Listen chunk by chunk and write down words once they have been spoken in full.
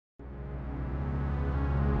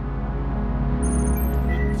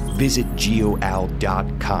Visit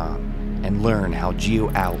GeoOwl.com and learn how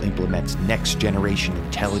GeoOwl implements next-generation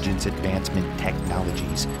intelligence advancement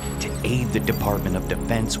technologies to aid the Department of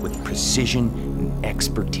Defense with precision and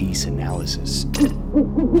expertise analysis.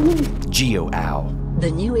 GeoOwl.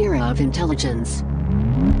 The new era of intelligence.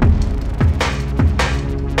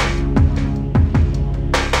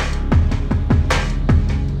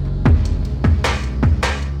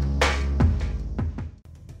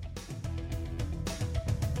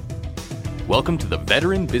 Welcome to the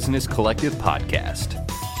Veteran Business Collective podcast.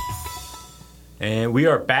 And we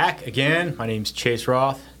are back again. My name's Chase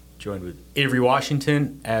Roth, joined with Avery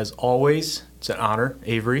Washington. As always, it's an honor,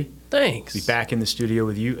 Avery, Thanks. to be back in the studio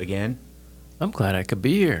with you again. I'm glad I could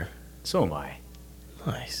be here. So am I.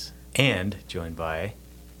 Nice. And joined by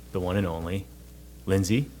the one and only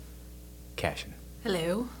Lindsay Cashin.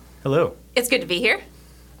 Hello. Hello. It's good to be here.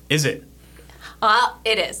 Is it?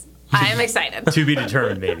 It is. I am excited. To be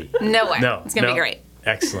determined, maybe. No way. No. It's going to be great.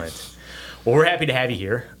 Excellent. Well, we're happy to have you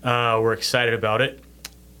here. We're excited about it,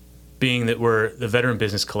 being that we're the Veteran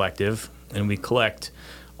Business Collective, and we collect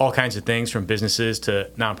all kinds of things from businesses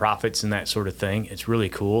to nonprofits and that sort of thing. It's really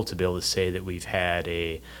cool to be able to say that we've had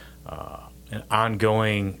an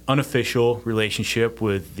ongoing, unofficial relationship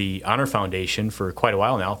with the Honor Foundation for quite a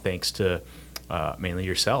while now, thanks to mainly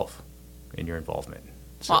yourself and your involvement.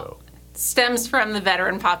 Well, stems from the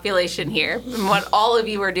veteran population here and what all of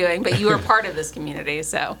you are doing, but you are part of this community,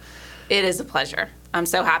 so it is a pleasure. I'm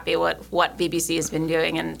so happy what VBC has been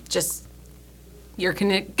doing, and just you're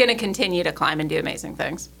going to continue to climb and do amazing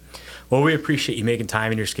things. Well, we appreciate you making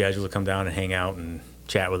time in your schedule to come down and hang out and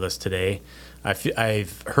chat with us today.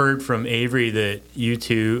 I've heard from Avery that you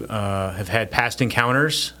two have had past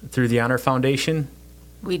encounters through the Honor Foundation.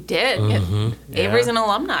 We did. Mm-hmm. Avery's an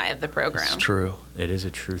alumni of the program. It's true. It is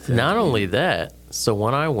a true thing. Not only that, so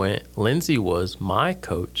when I went, Lindsay was my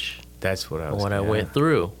coach. That's what I was. When I went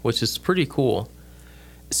through, which is pretty cool.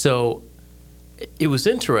 So it was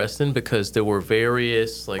interesting because there were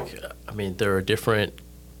various, there are different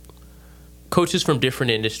coaches from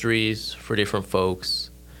different industries for different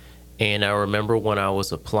folks. And I remember when I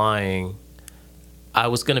was applying, I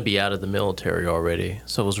was going to be out of the military already.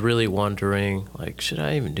 So I was really wondering, should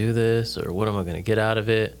I even do this, or what am I going to get out of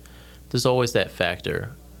it? There's always that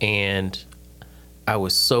factor. And I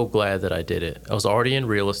was so glad that I did it. I was already in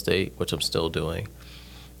real estate, which I'm still doing.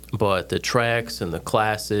 But the tracks and the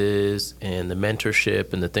classes and the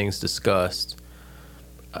mentorship and the things discussed,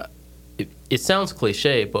 it sounds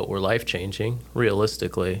cliche, but were life-changing,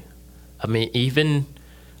 realistically. I mean, even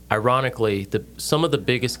ironically, some of the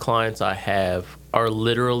biggest clients I have are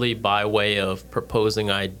literally by way of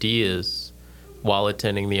proposing ideas while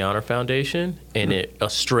attending the Honor Foundation, and a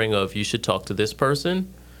string of, you should talk to this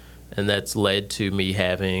person, and that's led to me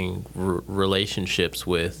having relationships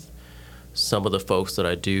with some of the folks that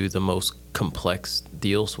I do the most complex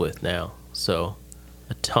deals with now. So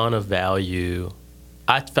I found a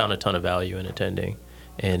ton of value in attending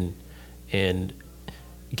and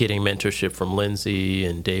getting mentorship from Lindsay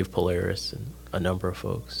and Dave Polaris and a number of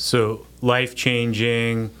folks. So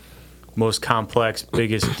life-changing, most complex,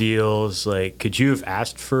 biggest deals. Could you have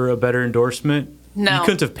asked for a better endorsement? No. You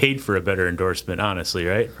couldn't have paid for a better endorsement, honestly,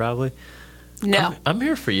 right? Probably. No. I'm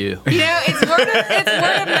here for you. It's word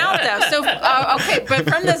of mouth, though. So, okay, but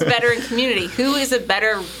from this veteran community, who is a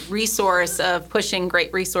better resource of pushing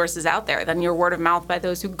great resources out there than your word of mouth by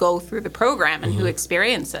those who go through the program and who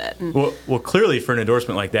experience it? And Well, clearly for an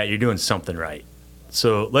endorsement like that, you're doing something right.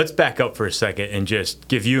 So let's back up for a second and just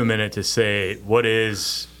give you a minute to say, what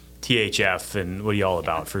is THF and what are you all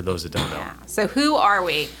about for those that don't know? Yeah. So who are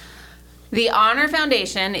we? The Honor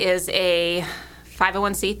Foundation is a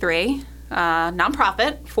 501c3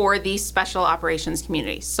 nonprofit for the special operations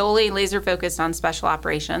community, solely laser focused on special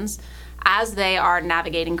operations as they are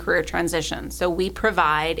navigating career transition. So we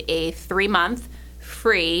provide a 3-month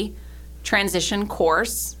free transition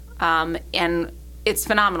course, and it's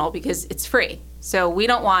phenomenal because it's free. So we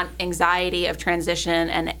don't want anxiety of transition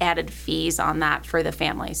and added fees on that for the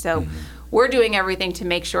family. So we're doing everything to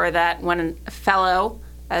make sure that when a fellow,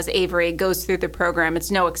 as Avery, goes through the program, it's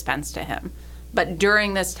no expense to him. But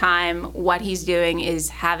during this time, what he's doing is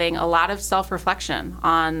having a lot of self-reflection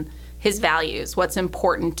on his values, what's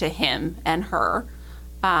important to him and her,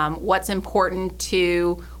 what's important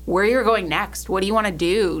to where you're going next. What do you want to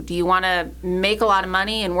do? Do you want to make a lot of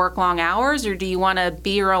money and work long hours, or do you want to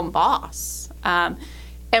be your own boss?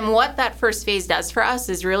 And what that first phase does for us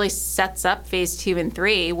is really sets up phase 2 and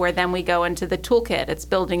 3, where then we go into the toolkit. It's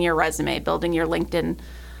building your resume, building your LinkedIn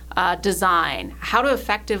design, how to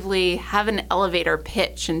effectively have an elevator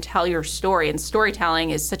pitch and tell your story. And storytelling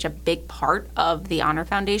is such a big part of the Honor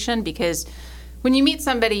Foundation, because when you meet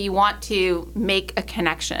somebody, you want to make a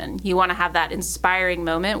connection. You want to have that inspiring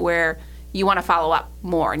moment where you want to follow up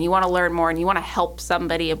more and you want to learn more and you want to help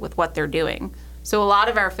somebody with what they're doing. So a lot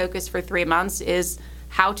of our focus for 3 months is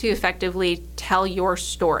how to effectively tell your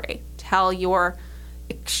story, tell your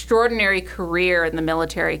extraordinary career in the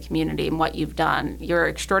military community and what you've done, your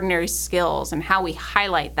extraordinary skills, and how we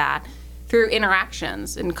highlight that through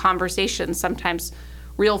interactions and conversations, sometimes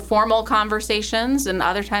real formal conversations, and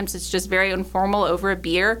other times it's just very informal over a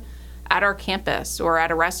beer at our campus or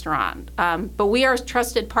at a restaurant. But we are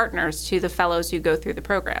trusted partners to the fellows who go through the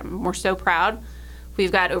program. We're so proud.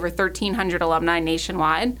 We've got over 1,300 alumni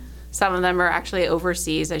nationwide. Some of them are actually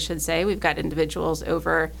overseas, I should say. We've got individuals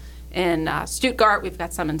over in Stuttgart. We've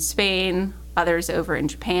got some in Spain, others over in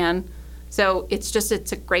Japan. So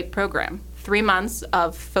it's a great program. 3 months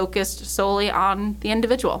of focused solely on the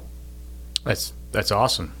individual. That's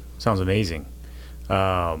awesome. Sounds amazing.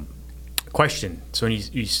 Question. So when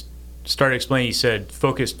you started explaining, you said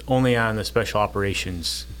focused only on the special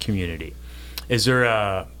operations community. Is there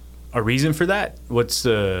a reason for that? What's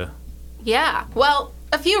the... Yeah, well,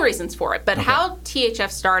 a few reasons for it. But how THF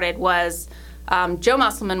started was Joe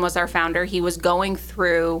Musselman was our founder. He was going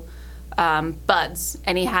through BUD/S,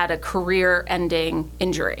 and he had a career-ending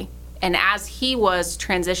injury. And as he was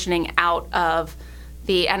transitioning out of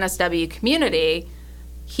the NSW community,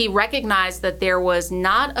 he recognized that there was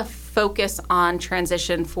not a focus on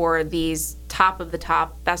transition for these top of the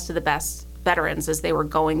top, best of the best veterans as they were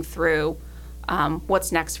going through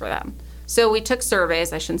what's next for them. So we took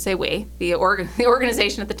surveys. I shouldn't say we. The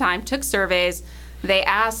organization at the time took surveys. They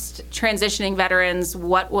asked transitioning veterans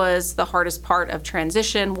what was the hardest part of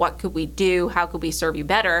transition, what could we do, how could we serve you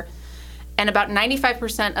better? And about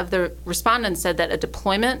 95% of the respondents said that a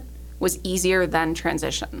deployment was easier than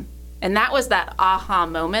transition. And that was that aha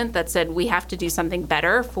moment that said we have to do something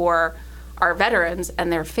better for our veterans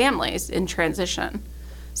and their families in transition.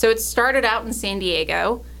 So it started out in San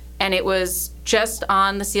Diego, and it was just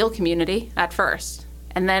on the SEAL community at first.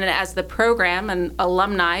 And then as the program and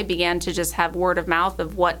alumni began to just have word of mouth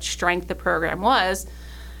of what strength the program was,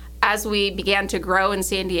 as we began to grow in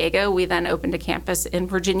San Diego, we then opened a campus in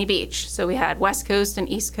Virginia Beach. So we had West Coast and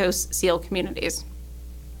East Coast SEAL communities.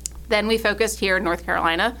 Then we focused here in North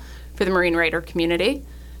Carolina for the Marine Raider community.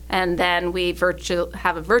 And then we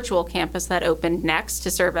have a virtual campus that opened next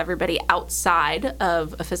to serve everybody outside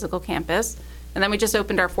of a physical campus. And then we just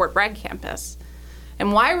opened our Fort Bragg campus.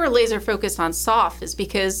 And why we're laser focused on SOF is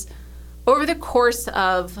because over the course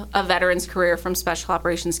of a veteran's career from Special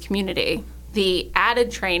Operations community, the added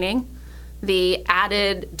training, the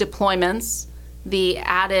added deployments, the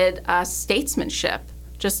added statesmanship,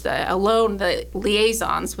 just alone the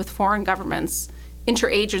liaisons with foreign governments,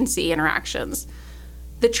 interagency interactions,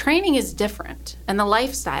 the training is different and the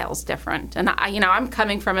lifestyle is different. And I'm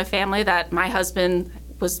coming from a family that my husband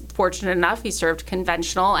was fortunate enough, he served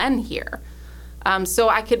conventional and here. So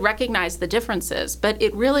I could recognize the differences, but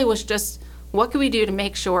it really was just, what could we do to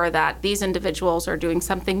make sure that these individuals are doing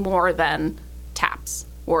something more than TAPS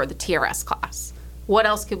or the TRS class? What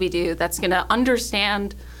else could we do that's going to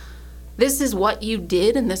understand this is what you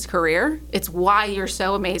did in this career. It's why you're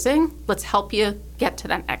so amazing. Let's help you get to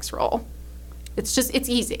that next role. It's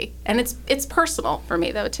easy. And it's personal for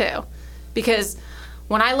me though too, because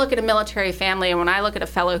when I look at a military family and when I look at a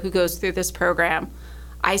fellow who goes through this program,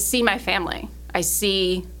 I see my family. I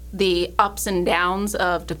see the ups and downs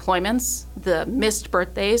of deployments, the missed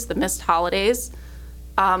birthdays, the missed holidays,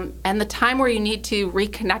 and the time where you need to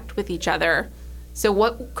reconnect with each other. So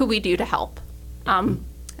what could we do to help?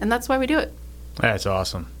 And that's why we do it. That's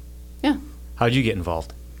awesome. Yeah. How'd you get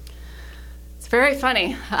involved? It's very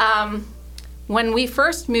funny. When we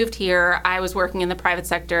first moved here, I was working in the private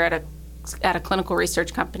sector at a clinical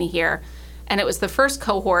research company here. And it was the first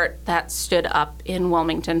cohort that stood up in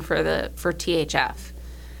Wilmington for THF.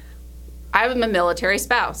 I'm a military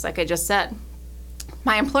spouse, like I just said.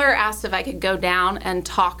 My employer asked if I could go down and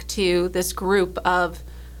talk to this group of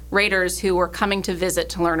Raiders who were coming to visit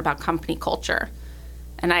to learn about company culture.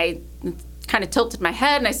 And I kind of tilted my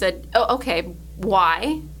head and I said, oh, okay,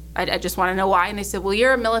 why? I just want to know why. And they said, well,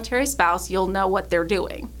 you're a military spouse, you'll know what they're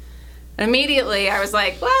doing. And immediately I was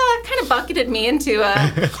like, well, that kind of bucketed me into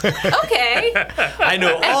okay. I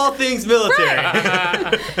know all things military.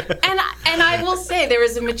 Right. and I will say there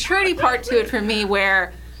was a maturity part to it for me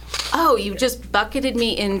where, oh, you just bucketed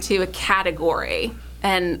me into a category.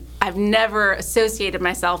 And I've never associated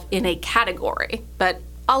myself in a category, but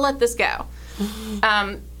I'll let this go.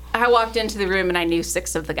 I walked into the room and I knew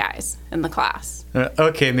 6 of the guys in the class.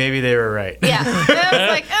 Okay, maybe they were right. Yeah. I was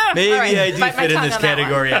like, oh, Maybe all right, I do bite my fit in tongue this on that one.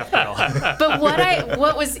 category after all. But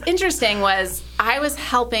what was interesting was I was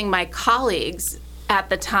helping my colleagues at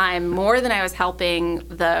the time more than I was helping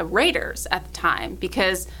the raters at the time,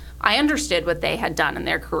 because I understood what they had done in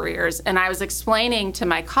their careers, and I was explaining to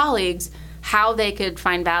my colleagues how they could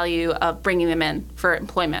find value of bringing them in for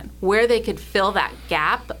employment, where they could fill that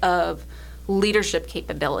gap of leadership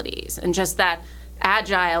capabilities and just that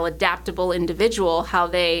agile, adaptable individual, how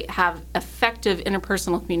they have effective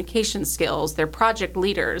interpersonal communication skills, they're project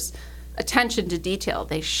leaders, attention to detail.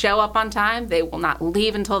 They show up on time, they will not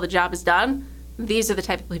leave until the job is done. These are the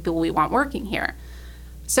type of people we want working here.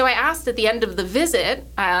 So I asked at the end of the visit,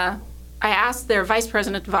 I asked their vice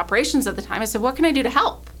president of operations at the time, I said, what can I do to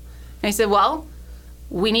help? And he said, well,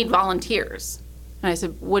 we need volunteers. And I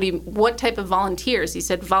said, what type of volunteers? He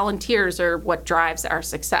said, volunteers are what drives our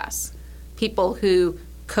success. People who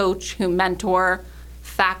coach, who mentor,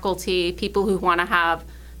 faculty, people who want to have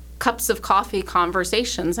cups of coffee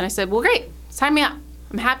conversations. And I said, well, great, sign me up.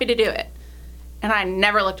 I'm happy to do it. And I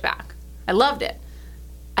never looked back. I loved it.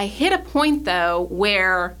 I hit a point, though,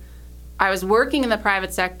 where I was working in the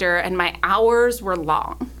private sector and my hours were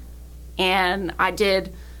long. And I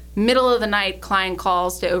did middle of the night client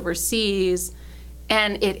calls to overseas.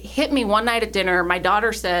 And it hit me one night at dinner. My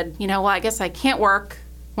daughter said, well, I guess I can't work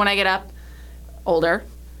when I get up, older,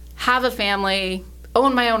 have a family,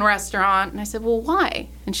 own my own restaurant. And I said, well, why?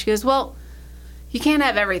 And she goes, well, you can't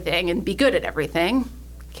have everything and be good at everything.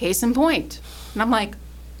 Case in point. And I'm like,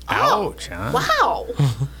 oh, ouch, huh? Wow.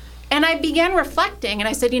 And I began reflecting, and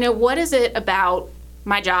I said, what is it about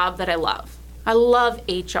my job that I love? I love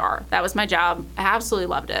HR. That was my job. I absolutely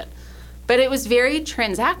loved it. But it was very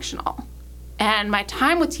transactional. And my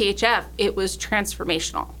time with THF, it was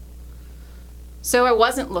transformational. So I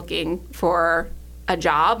wasn't looking for a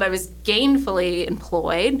job. I was gainfully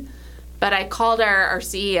employed. But I called our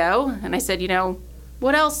CEO, and I said,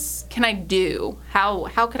 what else can I do?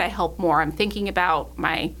 How could I help more? I'm thinking about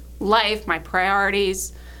my life, my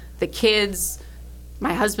priorities, the kids,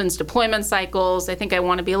 my husband's deployment cycles. I think I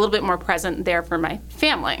want to be a little bit more present there for my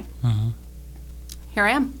family. Mm-hmm. Here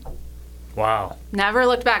I am. Wow. Never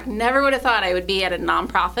looked back. Never would have thought I would be at a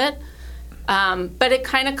nonprofit. But it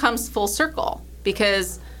kind of comes full circle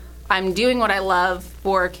because I'm doing what I love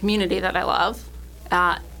for a community that I love.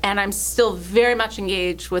 And I'm still very much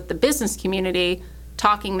engaged with the business community,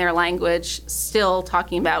 talking their language, still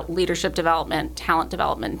talking about leadership development, talent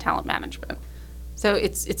management. So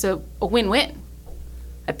it's a win-win.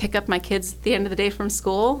 I pick up my kids at the end of the day from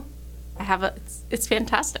school. It's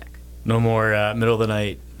fantastic. No more middle of the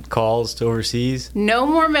night calls to overseas? No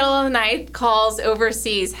more middle of the night calls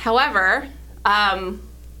overseas. However,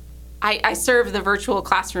 I serve the virtual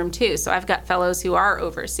classroom too, so I've got fellows who are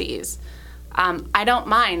overseas. I don't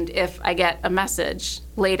mind if I get a message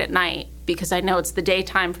late at night because I know it's the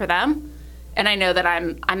daytime for them, and I know that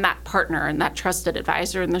I'm that partner and that trusted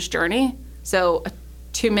advisor in this journey. So a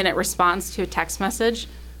 2-minute response to a text message,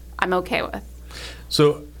 I'm okay with.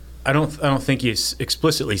 So I don't think you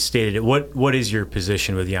explicitly stated it. What is your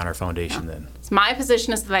position with the Honor Foundation then? So my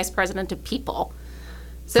position is the vice president of people.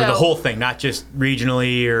 So for the whole thing, not just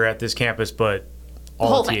regionally or at this campus, but all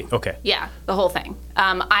the whole of thing. Okay. Yeah, the whole thing.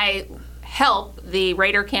 I help the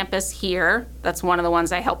Raider campus here. That's one of the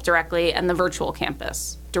ones I help directly, and the virtual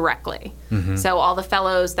campus directly. Mm-hmm. So all the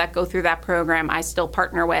fellows that go through that program, I still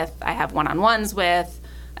partner with. I have one-on-ones with,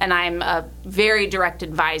 and I'm a very direct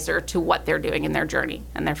advisor to what they're doing in their journey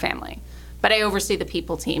and their family. But I oversee the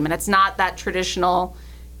people team, and it's not that traditional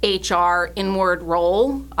HR inward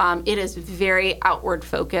role. It is very outward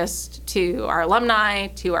focused to our alumni,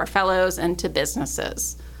 to our fellows, and to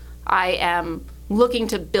businesses. I am looking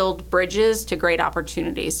to build bridges to great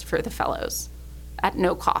opportunities for the fellows at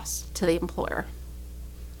no cost to the employer.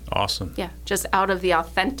 Awesome. Yeah, just out of the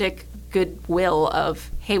authentic goodwill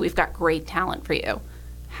of, hey, we've got great talent for you.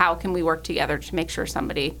 How can we work together to make sure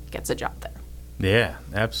somebody gets a job there? Yeah,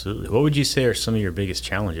 absolutely. What would you say are some of your biggest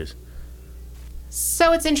challenges?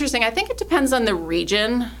 So it's interesting. I think it depends on the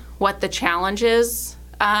region, what the challenge is.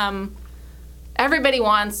 Everybody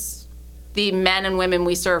wants the men and women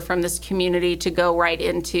we serve from this community to go right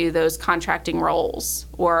into those contracting roles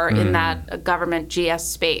or in that government GS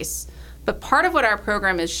space. But part of what our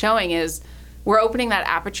program is showing is we're opening that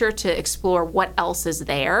aperture to explore what else is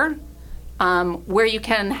there, where you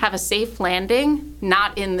can have a safe landing,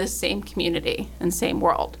 not in this same community and same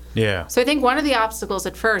world. Yeah. So I think one of the obstacles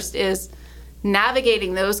at first is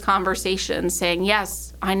navigating those conversations, saying,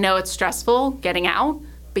 yes, I know it's stressful getting out,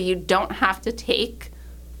 but you don't have to take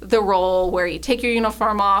the role where you take your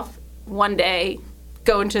uniform off one day,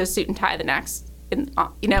 go into a suit and tie the next, and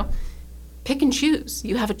pick and choose.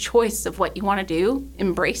 You have a choice of what you want to do.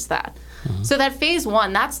 Embrace that. So that phase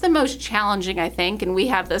one, that's the most challenging, I think. And we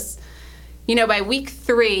have this, by week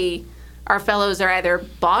 3, our fellows are either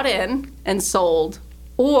bought in and sold,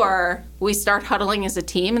 or we start huddling as a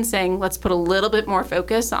team and saying, let's put a little bit more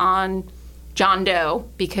focus on John Doe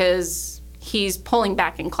because he's pulling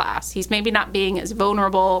back in class. He's maybe not being as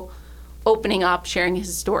vulnerable, opening up, sharing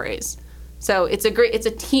his stories. So it's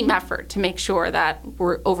a team effort to make sure that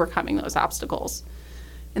we're overcoming those obstacles.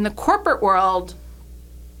 In the corporate world,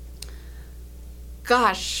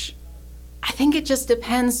 gosh, I think it just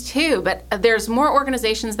depends too, but there's more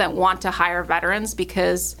organizations that want to hire veterans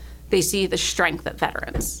because they see the strength of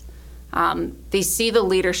veterans. They see the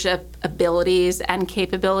leadership abilities and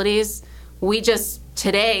capabilities.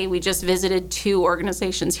 Today we just visited 2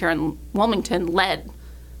 organizations here in Wilmington led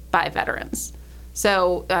by veterans.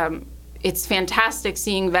 So it's fantastic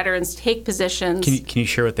seeing veterans take positions. Can you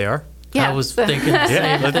share what they are? Yeah. I was thinking the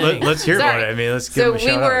same thing. Let's hear about it. I mean, let's give them a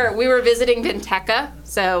shout out. We were visiting Vinteca.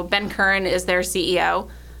 So Ben Curran is their CEO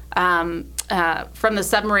from the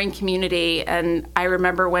submarine community. And I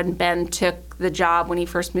remember when Ben took the job when he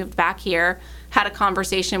first moved back here, had a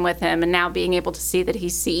conversation with him, and now being able to see that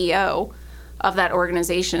he's CEO of that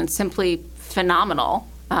organization, it's simply phenomenal.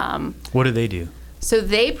 What do they do? So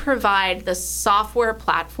they provide the software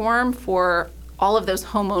platform for all of those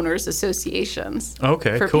homeowners associations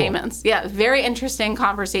for cool. payments. Yeah, very interesting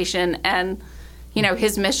conversation. And,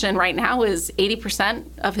 his mission right now is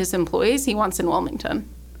 80% of his employees he wants in Wilmington.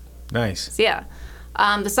 Nice. So, yeah.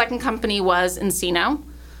 The second company was Encino.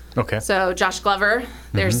 Okay. So Josh Glover,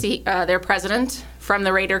 their president from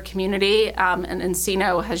the Raider community, and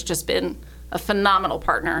Encino has just been a phenomenal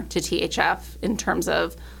partner to THF in terms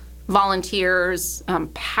of volunteers,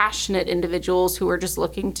 passionate individuals who are just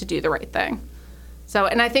looking to do the right thing. So,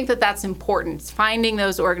 and I think that that's important. It's finding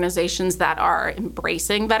those organizations that are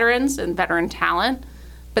embracing veterans and veteran talent,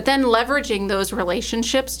 but then leveraging those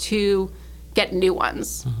relationships to get new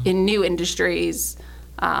ones in new industries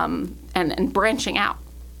and branching out.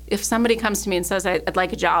 If somebody comes to me and says, I'd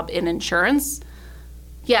like a job in insurance,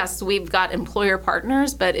 yes, we've got employer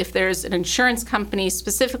partners, but if there's an insurance company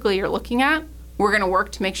specifically you're looking at, we're going to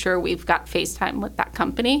work to make sure we've got FaceTime with that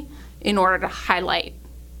company in order to highlight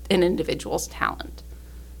an individual's talent.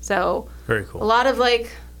 So very cool. A lot of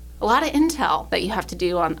intel that you have to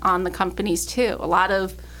do on the companies too. A lot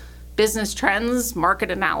of business trends, market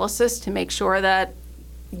analysis to make sure that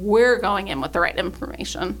we're going in with the right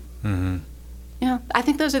information. Mm-hmm. Yeah, I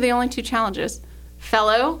think those are the only 2 challenges.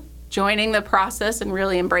 Fellow, joining the process and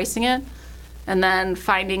really embracing it, and then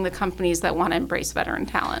finding the companies that want to embrace veteran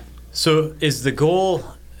talent. So is the goal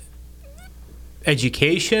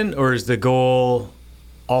education, or is the goal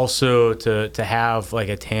also to have like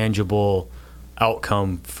a tangible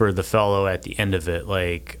outcome for the fellow at the end of it,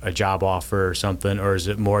 like a job offer or something, or is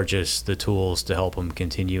it more just the tools to help them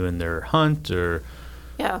continue in their hunt? Or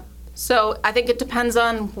yeah, so I think it depends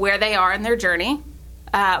on where they are in their journey,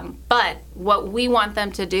 but what we want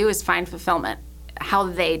them to do is find fulfillment, how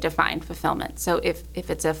they define fulfillment. So if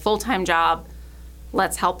it's a full-time job,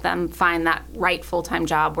 let's help them find that right full-time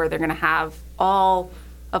job where they're going to have all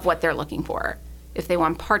of what they're looking for. If they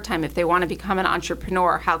want part-time, if they want to become an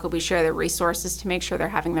entrepreneur, how could we share their resources to make sure they're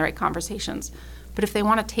having the right conversations? But if they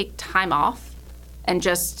want to take time off and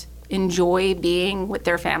just enjoy being with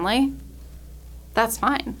their family, that's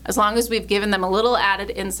fine. As long as we've given them a little added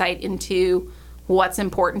insight into what's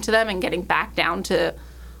important to them and getting back down to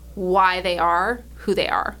why they are who they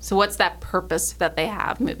are. So what's that purpose that they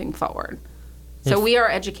have moving forward? So we are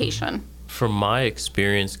education. From my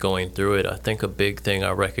experience going through it, I think a big thing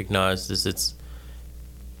I recognized is it's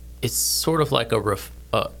sort of like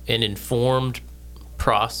an informed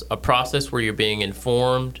process where you're being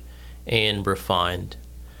informed and refined,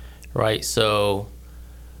 right? So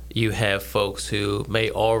you have folks who may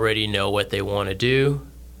already know what they want to do,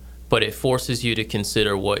 but it forces you to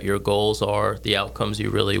consider what your goals are, the outcomes you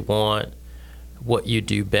really want, what you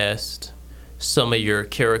do best, some of your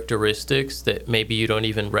characteristics that maybe you don't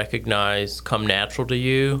even recognize come natural to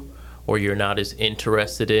you, or you're not as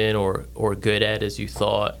interested in or good at as you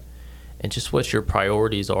thought, and just what your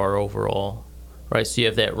priorities are overall, right? So you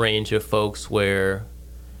have that range of folks where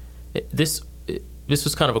this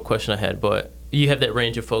was kind of a question I had, but you have that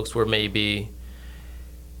range of folks where maybe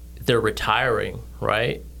they're retiring,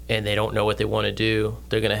 right? And they don't know what they want to do.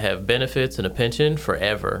 They're going to have benefits and a pension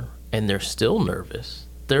forever, and they're still nervous.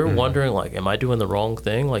 they're wondering, like, am I doing the wrong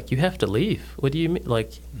thing? Like, you have to leave. What do you mean?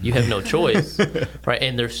 Like, you have no choice, right?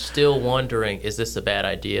 And they're still wondering, is this a bad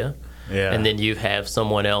idea? Yeah. And then you have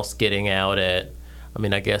someone else getting out at, I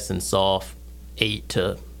mean, I guess in SOF, 8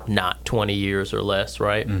 to not 20 years or less,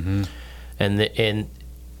 right? Mm-hmm. And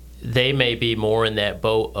they may be more in that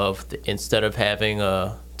boat of instead of having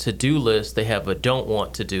a to-do list, they have a don't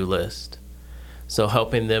want to-do list. So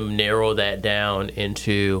helping them narrow that down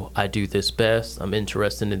into, I do this best, I'm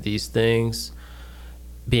interested in these things,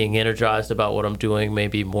 being energized about what I'm doing may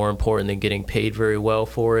be more important than getting paid very well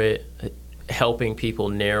for it, helping people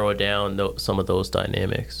narrow down some of those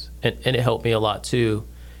dynamics. And it helped me a lot too.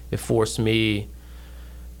 It forced me,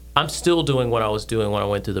 I'm still doing what I was doing when I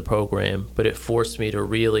went through the program, but it forced me to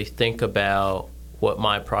really think about what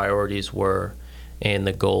my priorities were and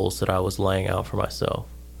the goals that I was laying out for myself.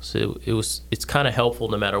 So it's kind of helpful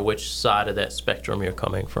no matter which side of that spectrum you're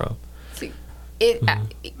coming from.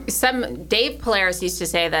 Dave Polaris used to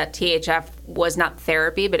say that THF was not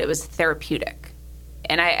therapy, but it was therapeutic.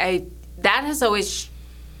 And I that has always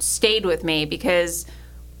stayed with me because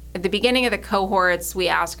at the beginning of the cohorts, we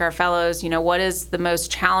ask our fellows, what is the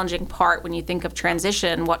most challenging part when you think of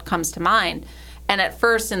transition? What comes to mind? And at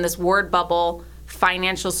first, in this word bubble,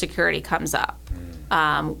 financial security comes up,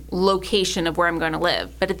 location of where I'm going to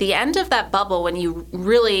live. But at the end of that bubble, when you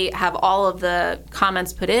really have all of the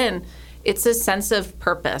comments put in, it's a sense of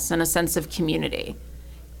purpose and a sense of community.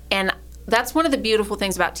 And that's one of the beautiful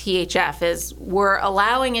things about THF is we're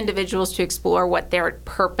allowing individuals to explore what their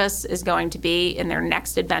purpose is going to be in their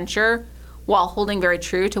next adventure while holding very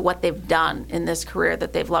true to what they've done in this career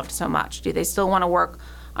that they've loved so much. Do they still want to work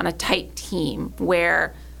on a tight team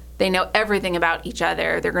where they know everything about each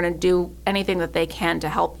other, they're going to do anything that they can to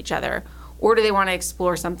help each other? Or do they want to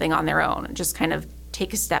explore something on their own and just kind of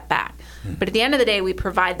take a step back? But at the end of the day, we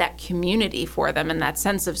provide that community for them and that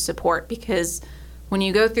sense of support because when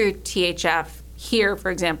you go through THF here,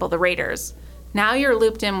 for example, the Raiders, now you're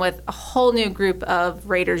looped in with a whole new group of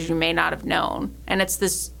Raiders you may not have known. And it's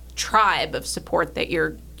this tribe of support that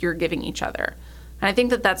you're giving each other. And I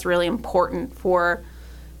think that that's really important for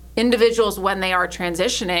individuals when they are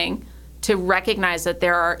transitioning to recognize that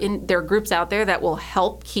there are groups out there that will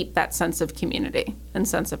help keep that sense of community and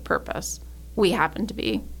sense of purpose. We happen to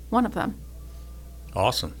be one of them.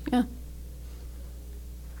 Awesome. Yeah.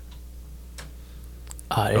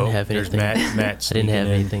 I didn't have anything. There's Matt I didn't have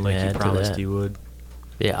anything like to add you promised to that. he would.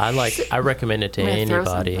 Yeah, I recommend it to I'm gonna throw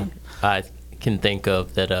anybody something. I can think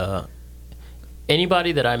of that.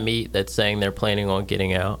 Anybody that I meet that's saying they're planning on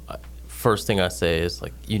getting out, first thing I say is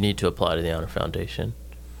like, you need to apply to the Honor Foundation,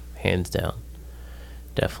 hands down,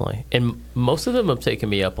 definitely. And most of them have taken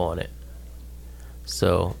me up on it,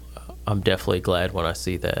 so I'm definitely glad when I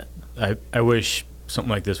see that. I wish something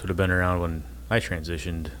like this would have been around when I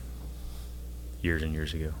transitioned years and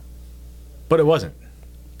years ago, but it wasn't.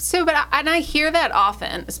 So, and I hear that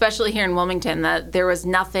often, especially here in Wilmington, that there was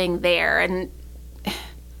nothing there. And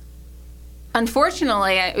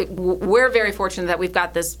unfortunately, we're very fortunate that we've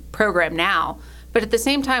got this program now. But at the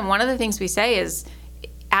same time, one of the things we say is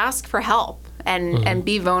ask for help and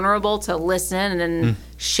be vulnerable to listen and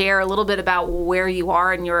share a little bit about where you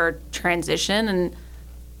are in your transition. And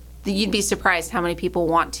you'd be surprised how many people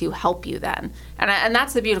want to help you then. And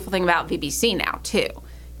that's the beautiful thing about VBC now, too.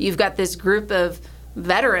 You've got this group of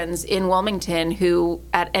veterans in Wilmington who,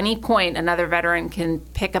 at any point, another veteran can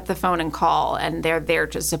pick up the phone and call, and they're there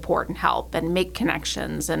to support and help and make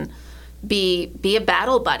connections and be a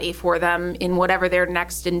battle buddy for them in whatever their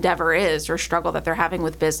next endeavor is or struggle that they're having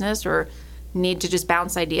with business or need to just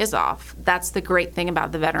bounce ideas off. That's the great thing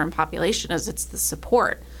about the veteran population is it's the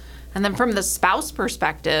support. And then from the spouse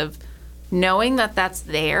perspective, knowing that that's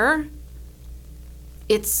there,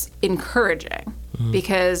 it's encouraging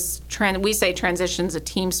because we say transition's a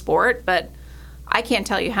team sport, but I can't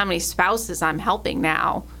tell you how many spouses I'm helping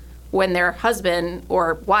now when their husband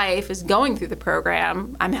or wife is going through the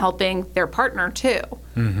program. I'm helping their partner too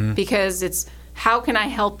because it's how can I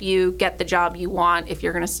help you get the job you want if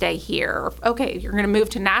you're going to stay here? Or, okay, you're going to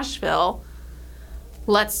move to Nashville.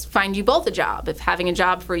 Let's find you both a job. If having a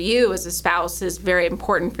job for you as a spouse is very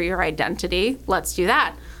important for your identity, let's do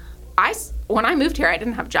that. When I moved here, I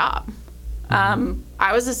didn't have a job.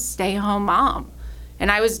 I was a stay-at-home mom,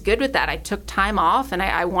 and I was good with that. I took time off, and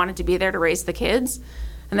I wanted to be there to raise the kids.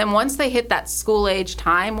 And then once they hit that school-age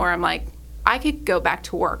time where I'm like, I could go back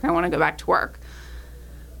to work. I want to go back to work.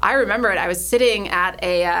 I remember it. I was sitting at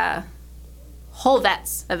a Whole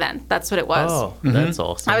Vets event. That's what it was. Oh, that's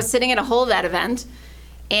awesome. I was sitting at a Whole Vet event,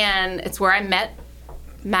 and it's where I met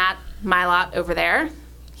Matt Mylott over there.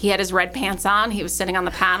 He had his red pants on. He was sitting on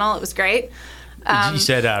the panel. It was great. You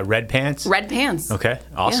said red pants? Red pants. Okay,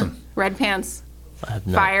 awesome. Yeah, red pants. I have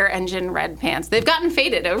not, Fire engine red pants. They've gotten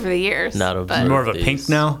faded over the years. not but- observed More of a these. pink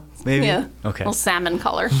now, maybe? Yeah. Okay. Little salmon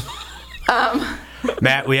color.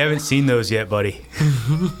 Matt, we haven't seen those yet, buddy.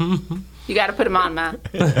 You got to put them on, Matt.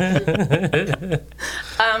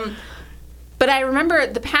 But I remember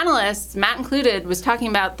the panelists, Matt included, was talking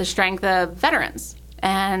about the strength of veterans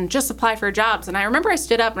and just apply for jobs. And I remember I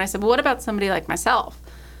stood up and I said, well, what about somebody like myself?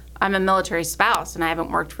 I'm a military spouse and I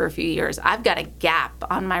haven't worked for a few years. I've got a gap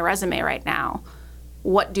on my resume right now.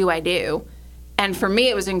 What do I do? And for me,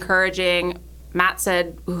 it was encouraging. Matt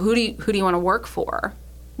said, who do you want to work for?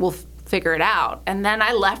 We'll figure it out. And then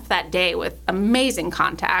I left that day with amazing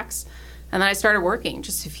contacts. And then I started working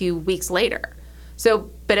just a few weeks later.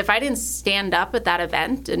 So, but if I didn't stand up at that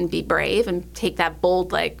event and be brave and take that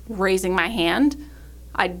bold, like raising my hand,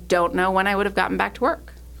 I don't know when I would have gotten back to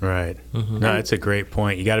work. Right. No, that's a great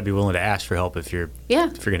point. You got to be willing to ask for help if you're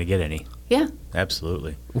going to get any. Yeah.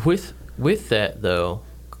 Absolutely. With that though,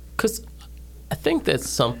 because I think that's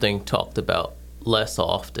something talked about less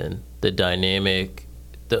often.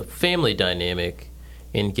 The family dynamic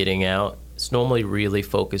in getting out. It's normally really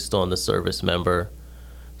focused on the service member.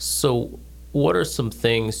 So what are some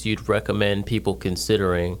things you'd recommend people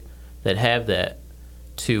considering that have that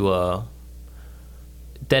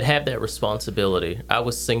responsibility? I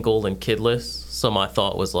was single and kidless, so my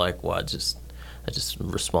thought was like, well, I just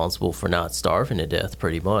responsible for not starving to death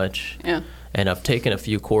pretty much. Yeah. And I've taken a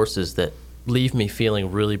few courses that leave me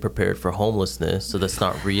feeling really prepared for homelessness, so that's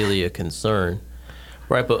not really a concern.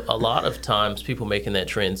 Right, but a lot of times people making that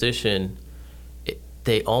transition,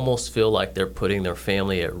 they almost feel like they're putting their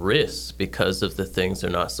family at risk because of the things they're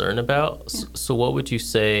not certain about. Yeah. So what would you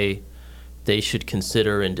say they should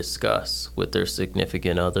consider and discuss with their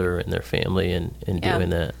significant other and their family in doing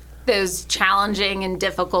that? Those challenging and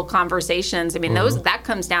difficult conversations. I mean, that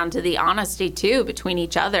comes down to the honesty too between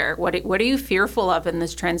each other. What are you fearful of in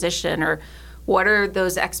this transition, or what are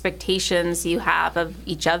those expectations you have of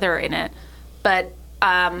each other in it? But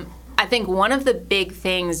I think one of the big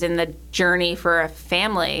things in the journey for a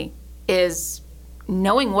family is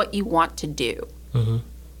knowing what you want to do.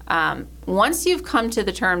 Once you've come to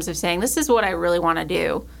the terms of saying, this is what I really want to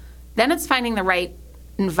do, then it's finding the right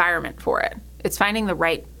environment for it. It's finding the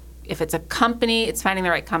right, if it's a company, it's finding the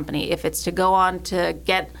right company. If it's to go on to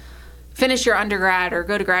finish your undergrad or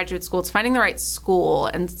go to graduate school, it's finding the right school.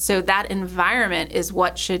 And so that environment is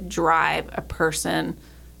what should drive a person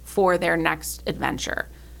for their next adventure.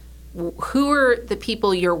 Who are the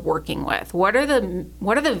people you're working with? What are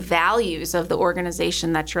the values of the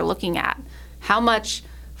organization that you're looking at? How much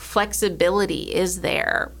flexibility is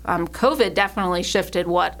there? COVID definitely shifted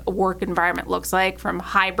what a work environment looks like, from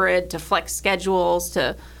hybrid to flex schedules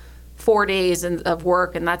to 4 days of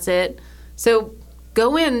work and that's it. So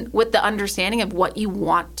go in with the understanding of what you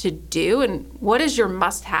want to do and what is your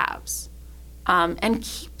must-haves, and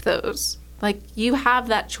keep those. Like, you have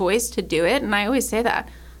that choice to do it, and I always say that.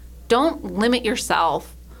 Don't limit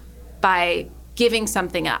yourself by giving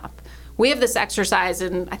something up. We have this exercise,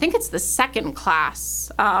 and I think it's the second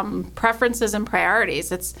class, preferences and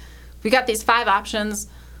priorities. We got these 5 options: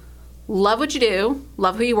 love what you do,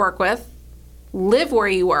 love who you work with, live where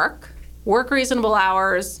you work reasonable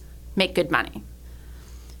hours, make good money.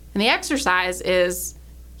 And the exercise is,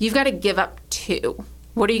 you've got to give up 2.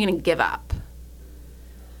 What are you going to give up?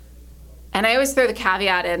 And I always throw the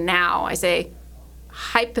caveat in now. I say,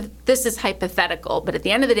 this is hypothetical, but at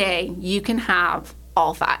the end of the day, you can have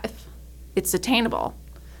all 5. It's attainable.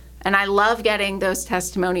 And I love getting those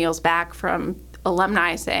testimonials back from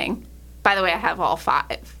alumni saying, by the way, I have all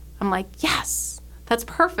 5. I'm like, yes, that's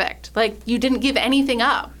perfect. Like, you didn't give anything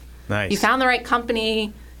up. Nice. You found the right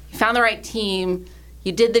company, you found the right team,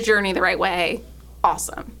 you did the journey the right way.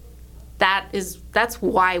 Awesome. That's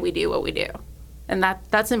why we do what we do. And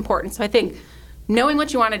that's important. So I think knowing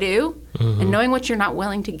what you want to do and knowing what you're not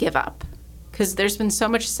willing to give up, because there's been so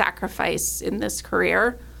much sacrifice in this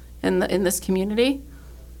career, in this community.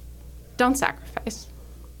 Don't sacrifice.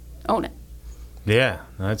 Own it. Yeah,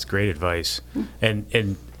 that's great advice,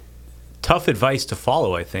 and tough advice to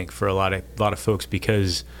follow, I think, for a lot of folks,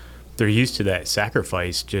 because they're used to that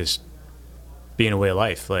sacrifice just being a way of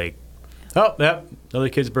life. Like, oh, yep, another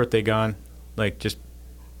kid's birthday gone. Like, just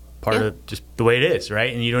part of just the way it is,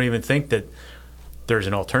 right? And you don't even think that there's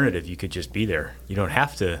an alternative. You could just be there. You don't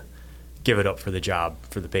have to give it up for the job,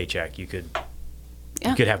 for the paycheck. You could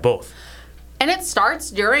have both. And it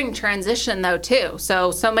starts during transition, though, too.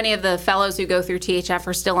 So many of the fellows who go through THF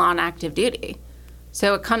are still on active duty.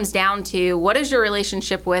 So it comes down to, what is your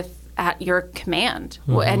relationship with your command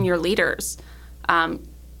and your leaders?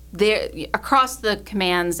 across the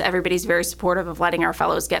commands, everybody's very supportive of letting our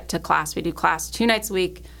fellows get to class. We do class 2 nights a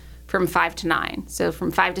week from 5 to 9. So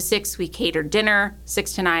from 5 to 6, we cater dinner.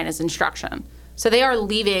 6 to 9 is instruction. So they are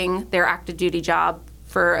leaving their active duty job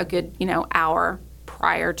for a good, hour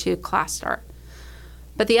prior to class start.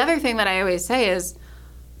 But the other thing that I always say is,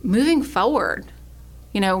 moving forward,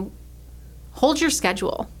 hold your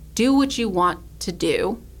schedule. Do what you want to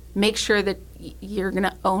do. Make sure that you're going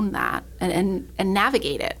to own that and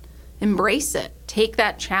navigate it. Embrace it. Take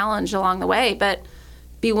that challenge along the way, but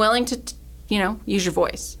be willing to, use your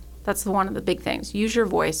voice. That's one of the big things. Use your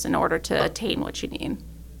voice in order to attain what you need.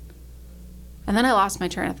 And then I lost my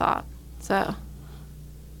train of thought. So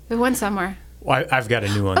it went somewhere. Well, I've got a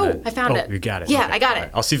new one. I found it. You got it. Yeah, Okay. I got All it.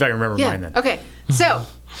 right. I'll see if I can remember mine then. Okay. So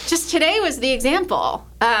just today was the example.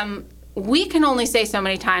 We can only say so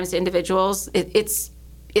many times to individuals, it's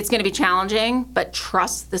going to be challenging, but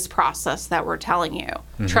trust this process that we're telling you.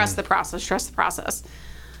 Mm-hmm. Trust the process. Trust the process.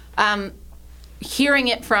 Hearing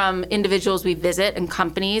it from individuals we visit and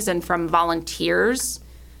companies and from volunteers,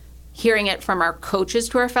 hearing it from our coaches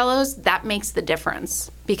to our fellows, that makes the difference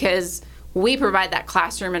because we provide that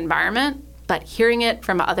classroom environment, but hearing it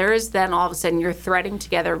from others, then all of a sudden you're threading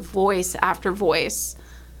together voice after voice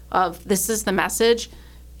of this is the message,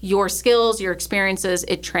 your skills, your experiences,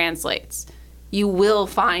 it translates. You will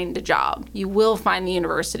find a job. You will find the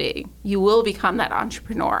university. You will become that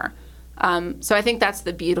entrepreneur. So I think that's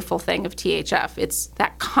the beautiful thing of THF. It's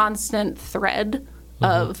that constant thread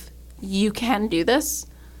of you can do this.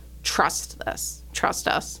 Trust this. Trust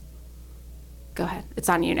us. Go ahead. It's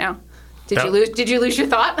on you now. Did you lose your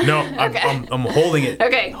thought? No, Okay. I'm holding it.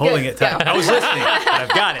 Okay, holding good. it tight. Go. I was listening. I've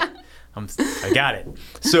got it. I got it.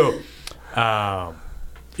 So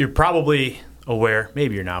you're probably aware,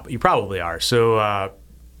 maybe you're not, but you probably are. So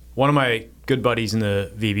one of my good buddies in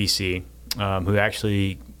the VBC, who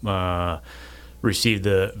actually received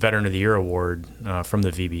the Veteran of the Year award from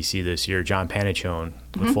the VBC this year, John Panichone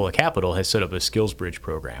with Fulla Capital, has set up a Skills Bridge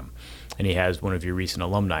program. And he has one of your recent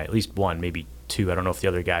alumni, at least one, maybe two. I don't know if the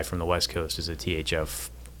other guy from the West Coast is a THF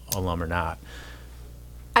alum or not.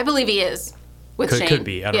 I believe he is. With Shane. Could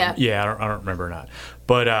be. I don't remember or not.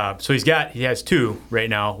 But so he has two right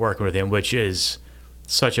now working with him, which is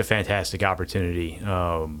such a fantastic opportunity.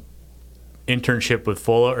 Internship with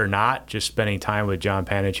Fulla or not, just spending time with John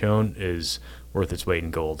Panichone is worth its weight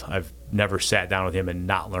in gold. I've never sat down with him and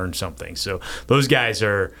not learned something. So those guys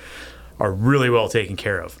are really well taken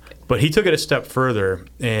care of. But he took it a step further,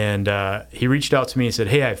 and he reached out to me and said,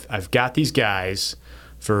 "Hey, I've got these guys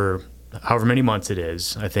for however many months it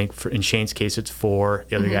is. I think in Shane's case it's 4.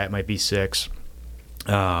 The other guy it might be 6."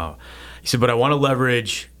 He said, "But I want to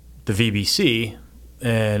leverage the VBC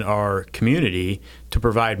and our community to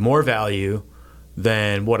provide more value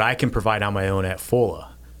than what I can provide on my own at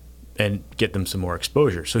Fulla and get them some more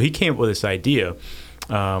exposure." So he came up with this idea,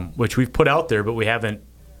 which we've put out there, but we haven't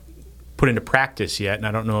put into practice yet. And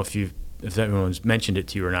I don't know if anyone's mentioned it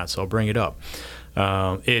to you or not, so I'll bring it up.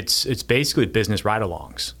 It's basically business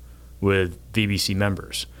ride-alongs with VBC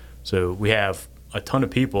members. So we have a ton of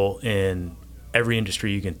people in every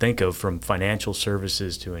industry you can think of, from financial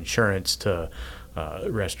services to insurance to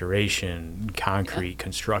restoration, concrete,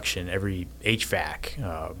 construction, every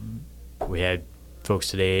HVAC. We had folks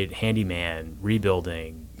today, handyman,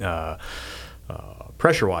 rebuilding,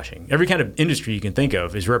 pressure washing. Every kind of industry you can think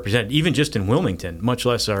of is represented, even just in Wilmington, much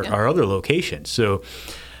less our other locations. So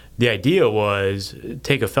the idea was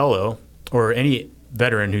take a fellow or any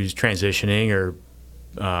veteran who's transitioning or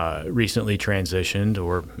recently transitioned,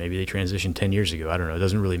 or maybe they transitioned 10 years ago. I don't know. It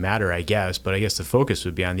doesn't really matter, I guess. But I guess the focus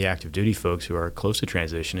would be on the active duty folks who are close to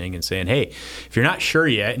transitioning and saying, hey, if you're not sure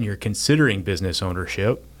yet and you're considering business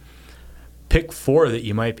ownership, pick 4 that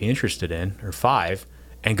you might be interested in, or 5,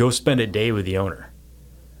 and go spend a day with the owner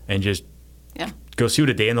and just go see what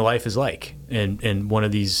a day in the life is like in one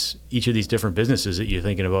of these, each of these different businesses that you're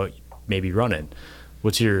thinking about maybe running.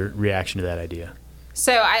 What's your reaction to that idea?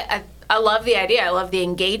 So I love the idea. I love the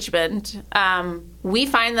engagement. We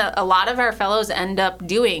find that a lot of our fellows end up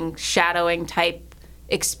doing shadowing type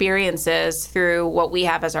experiences through what we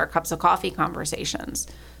have as our cups of coffee conversations.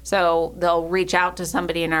 So they'll reach out to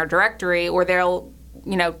somebody in our directory, or they'll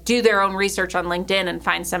do their own research on LinkedIn and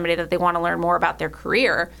find somebody that they want to learn more about their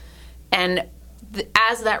career. And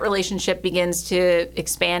as that relationship begins to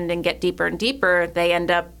expand and get deeper and deeper, they end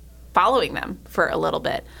up following them for a little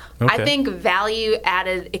bit. Okay. I think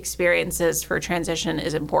value-added experiences for transition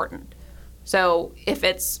is important. So if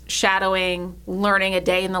it's shadowing, learning a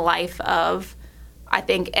day in the life of, I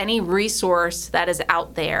think any resource that is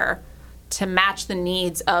out there to match the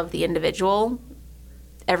needs of the individual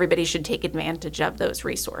everybody should take advantage of those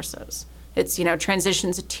resources. It's,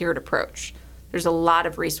 transition's a tiered approach. There's a lot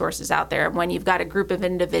of resources out there. And when you've got a group of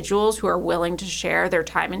individuals who are willing to share their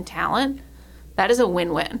time and talent, that is a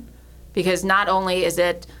win-win. Because not only is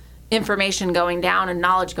it information going down and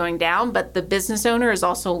knowledge going down, but the business owner is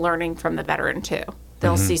also learning from the veteran too.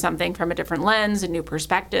 They'll see something from a different lens, a new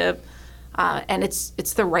perspective, and it's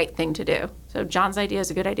the right thing to do. So John's idea is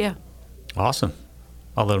a good idea. Awesome.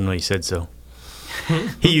 I'll let him know you said so.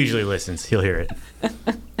 He usually listens. He'll hear it.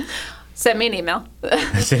 Send me an email.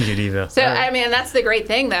 Send you an email. So, that's the great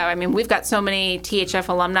thing, though. We've got so many THF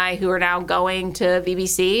alumni who are now going to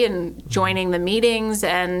VBC and joining the meetings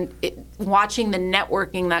and watching the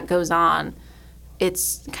networking that goes on.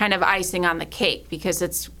 It's kind of icing on the cake because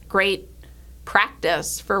it's great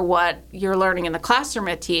practice for what you're learning in the classroom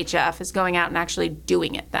at THF is going out and actually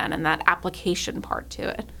doing it then, and that application part to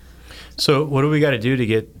it. So what do we got to do to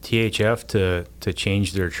get THF to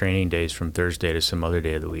change their training days from Thursday to some other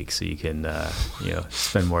day of the week so you can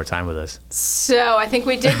spend more time with us? So I think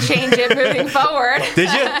we did change it moving forward. Did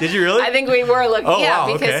you? Did you really? I think we were looking. Oh, yeah,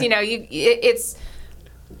 wow, because okay. It's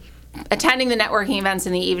attending the networking events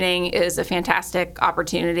in the evening is a fantastic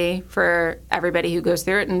opportunity for everybody who goes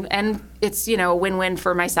through it, and it's a win-win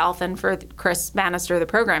for myself and for Chris Bannister, the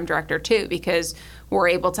program director, too, because we're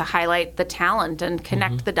able to highlight the talent and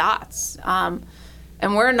connect the dots. And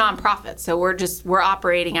we're a nonprofit, so we're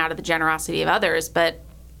operating out of the generosity of others. But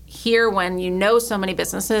here, when so many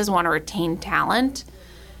businesses want to retain talent,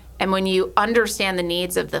 and when you understand the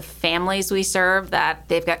needs of the families we serve, that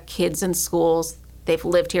they've got kids in schools, they've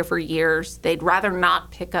lived here for years, they'd rather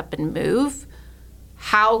not pick up and move,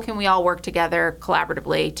 how can we all work together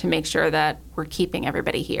collaboratively to make sure that we're keeping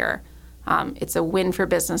everybody here? It's a win for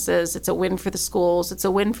businesses, it's a win for the schools, it's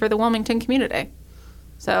a win for the Wilmington community.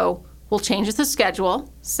 So we'll change the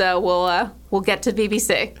schedule, so we'll get to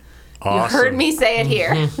BBC. Awesome. You heard me say it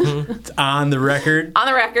here. It's on the record. On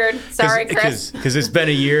the record. Sorry, Chris. Because it's been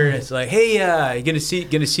a year, and it's like, hey, you gonna see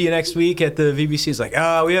you next week at the VBC? It's like,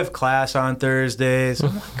 we have class on Thursdays.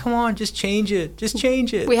 I'm like, come on, just change it. Just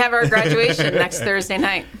change it. We have our graduation next Thursday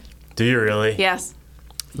night. Do you really? Yes.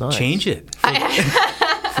 Nice. Change it.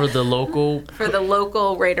 For the local. For the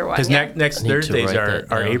local Raider one. Because Yeah. next Thursday's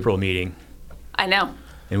our April meeting, I know.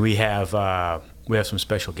 and we have some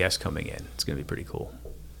special guests coming in. It's gonna be pretty cool.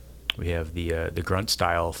 We have the Grunt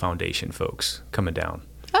Style Foundation folks coming down.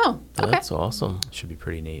 Oh, okay. That's awesome. Should be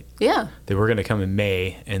pretty neat. Yeah. They were going to come in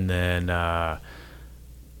May, and then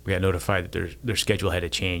we got notified that their schedule had to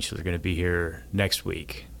change, so they're going to be here next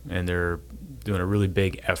week. And they're doing a really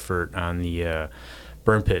big effort on the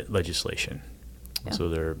burn pit legislation. Yeah. So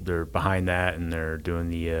they're behind that, and they're doing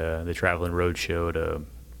the traveling road show to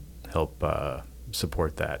help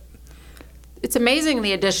support that. It's amazing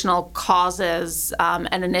the additional causes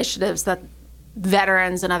and initiatives that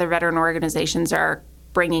veterans and other veteran organizations are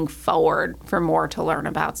bringing forward for more to learn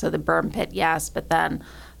about. So the burn pit, yes, but then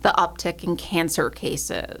the uptick in cancer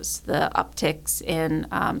cases, the upticks in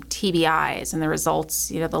TBIs and the results,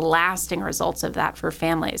 the lasting results of that for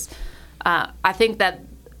families. I think that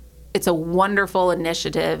it's a wonderful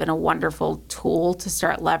initiative and a wonderful tool to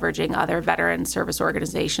start leveraging other veteran service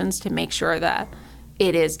organizations to make sure that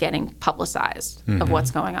it is getting publicized of what's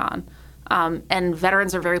going on. And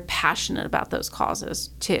veterans are very passionate about those causes,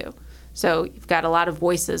 too. So you've got a lot of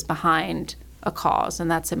voices behind a cause, and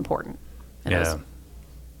that's important. It is.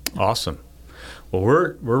 Awesome. Well,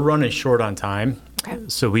 we're running short on time. Okay.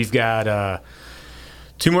 So we've got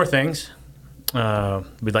 2 more things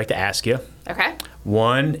we'd like to ask you. Okay.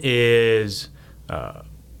 One is,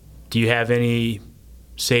 do you have any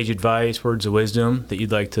sage advice, words of wisdom that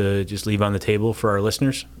you'd like to just leave on the table for our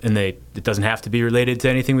listeners? And it doesn't have to be related to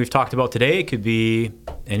anything we've talked about today. It could be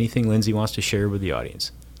anything Lindsay wants to share with the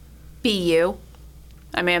audience. Be you.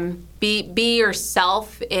 Be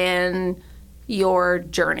yourself in your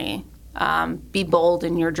journey. Be bold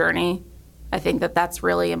in your journey. I think that that's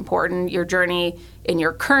really important. Your journey in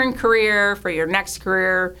your current career, for your next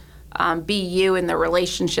career. Be you in the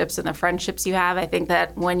relationships and the friendships you have. I think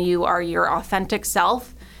that when you are your authentic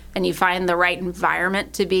self and you find the right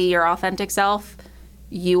environment to be your authentic self,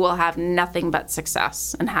 you will have nothing but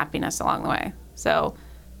success and happiness along the way. So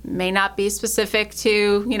may not be specific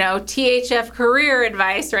to, THF career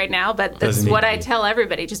advice right now, but that's what I tell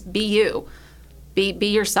everybody. Just be you. Be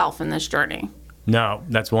yourself in this journey. No,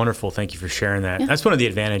 that's wonderful. Thank you for sharing that. Yeah. That's one of the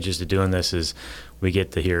advantages to doing this is we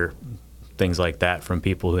get to hear things like that from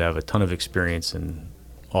people who have a ton of experience in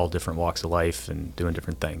all different walks of life and doing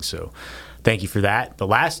different things. So thank you for that. The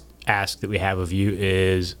last ask that we have of you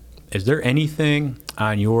is there anything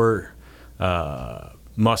on your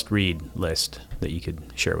must-read list that you could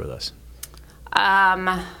share with us?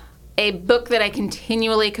 A book that I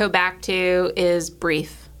continually go back to is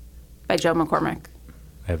Brief by Joe McCormick.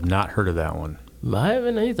 I have not heard of that one. I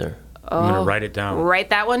haven't either. I'm going to write it down. Write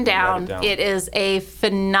that one down. Write it down. It is a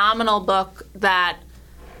phenomenal book that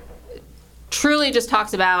truly just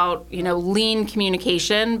talks about, lean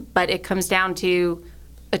communication, but it comes down to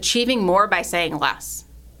achieving more by saying less.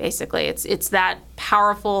 Basically, it's that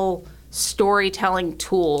powerful storytelling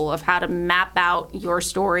tool of how to map out your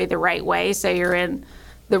story the right way so you're in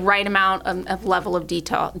the right amount of level of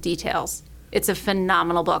details. It's a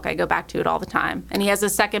phenomenal book. I go back to it all the time. And he has a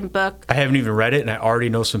second book. I haven't even read it, and I already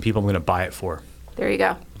know some people I'm going to buy it for. There you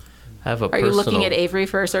go. I have a Are you looking at Avery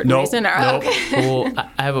for a certain Nope, reason? Or, nope. Okay. Well,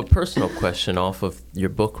 I have a personal question off of your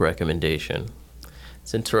book recommendation.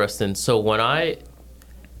 It's interesting. So when I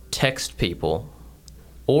text people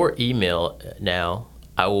or email now,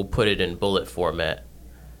 I will put it in bullet format.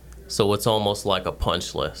 So it's almost like a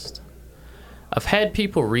punch list. I've had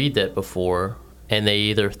people read that before, and they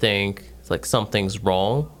either think like something's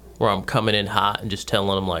wrong, or I'm coming in hot and just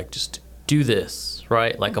telling them like, just do this,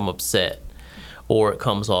 right? Like I'm upset, or it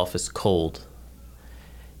comes off as cold.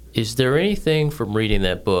 Is there anything from reading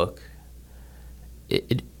that book?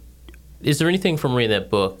 Is there anything from reading that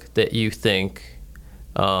book that you think,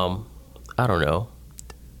 I don't know,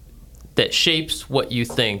 that shapes what you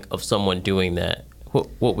think of someone doing that?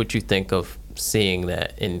 What would you think of seeing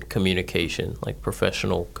that in communication, like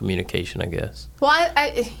professional communication, I guess? Well,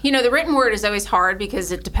 the written word is always hard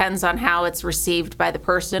because it depends on how it's received by the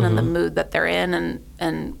person and the mood that they're in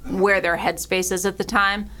and where their headspace is at the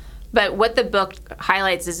time. But what the book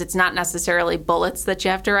highlights is it's not necessarily bullets that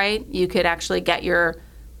you have to write. You could actually get your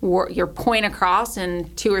point across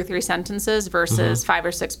in 2 or 3 sentences versus 5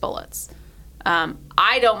 or 6 bullets.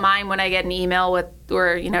 I don't mind when I get an email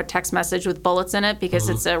or text message with bullets in it because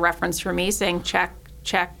it's a reference for me saying check,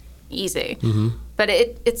 easy. But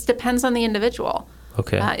it depends on the individual.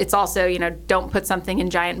 Okay. It's also, don't put something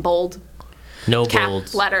in giant bold No cap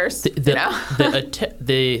bolds. letters.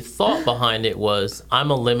 The thought behind it was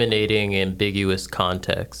I'm eliminating ambiguous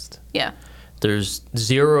context. Yeah. There's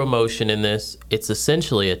zero emotion in this. It's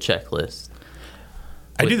essentially a checklist.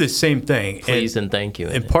 I do the same thing. Please and thank you.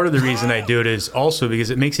 And part of the reason I do it is also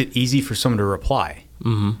because it makes it easy for someone to reply.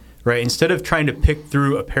 Right? Instead of trying to pick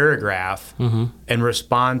through a paragraph and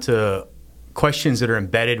respond to questions that are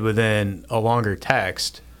embedded within a longer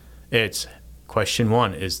text, it's question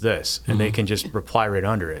 1 is this, and they can just reply right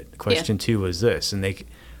under it. Question 2 was this, and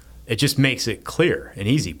it just makes it clear and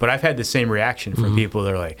easy. But I've had the same reaction from people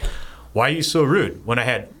that are like, why are you so rude? When I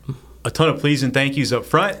had a ton of please and thank yous up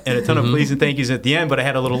front and a ton of please and thank yous at the end, but I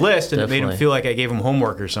had a little list and it made them feel like I gave them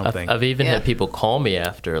homework or something. I've even had people call me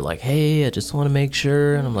after, like, hey, I just want to make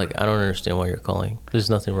sure. And I'm like, I don't understand why you're calling. There's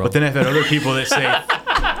nothing wrong. But then I've had other people that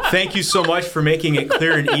say, thank you so much for making it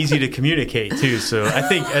clear and easy to communicate too. So I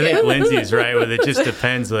think Lindsay's right with it. Just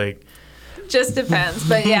depends. Just depends.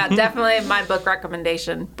 But yeah, definitely my book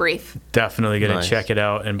recommendation, Brief. Definitely gonna Nice. check it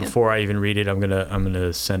out. And before I even read it, I'm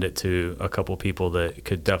gonna send it to a couple people that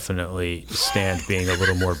could definitely stand being a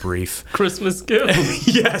little more brief. Christmas gift.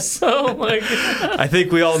 Yes. Oh my God. I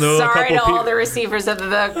think we all know a Sorry couple to all people. the receivers of the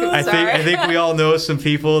book. I think we all know some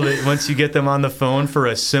people that once you get them on the phone for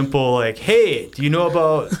a simple like, hey, do you know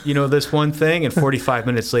about this one thing? And 45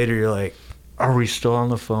 minutes later, you're like, are we still on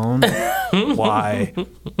the phone? Why?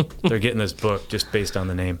 They're getting this book just based on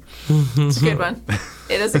the name. It's a good one.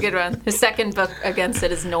 It is a good one. His second book against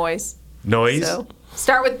it is Noise. Noise So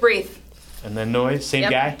start with Brief. and then Noise. Same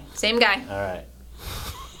Yep. guy. Same guy. All right.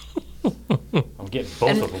 I'm getting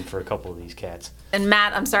both of them for a couple of these cats. And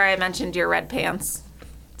Matt, I'm sorry I mentioned your red pants.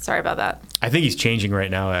 Sorry about that. I think he's changing right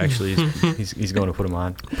now. Actually, he's going to put them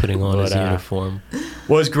on. Putting on his But, uniform. Well, it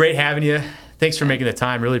was great having you. Thanks for making the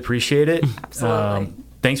time. Really appreciate it. Absolutely.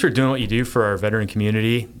 Thanks for doing what you do for our veteran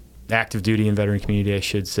community, active duty and veteran community, I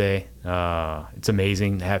should say. It's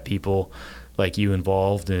amazing to have people like you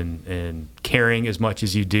involved and caring as much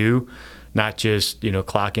as you do, not just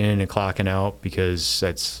clocking in and clocking out because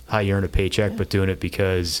that's how you earn a paycheck, but doing it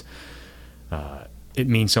because it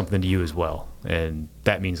means something to you as well, and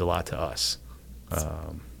that means a lot to us.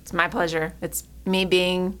 It's my pleasure. It's me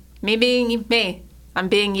being me. I'm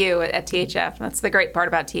being you at THF. That's the great part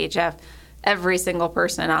about THF. Every single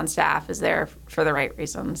person on staff is there for the right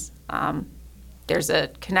reasons. There's a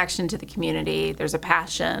connection to the community. There's a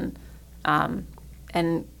passion.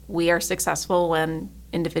 And we are successful when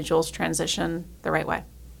individuals transition the right way.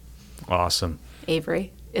 Awesome.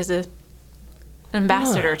 Avery is an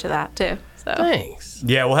ambassador to that, too. So. Thanks.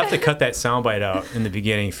 Yeah, we'll have to cut that soundbite out in the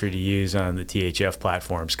beginning for you to use on the THF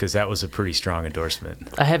platforms because that was a pretty strong endorsement.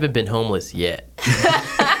 I haven't been homeless yet.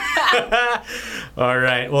 All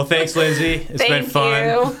right. Well, thanks, Lindsay. It's been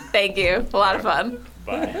fun. Thank you. A lot of fun.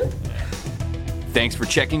 Bye. Thanks for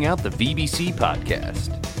checking out the VBC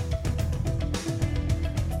podcast.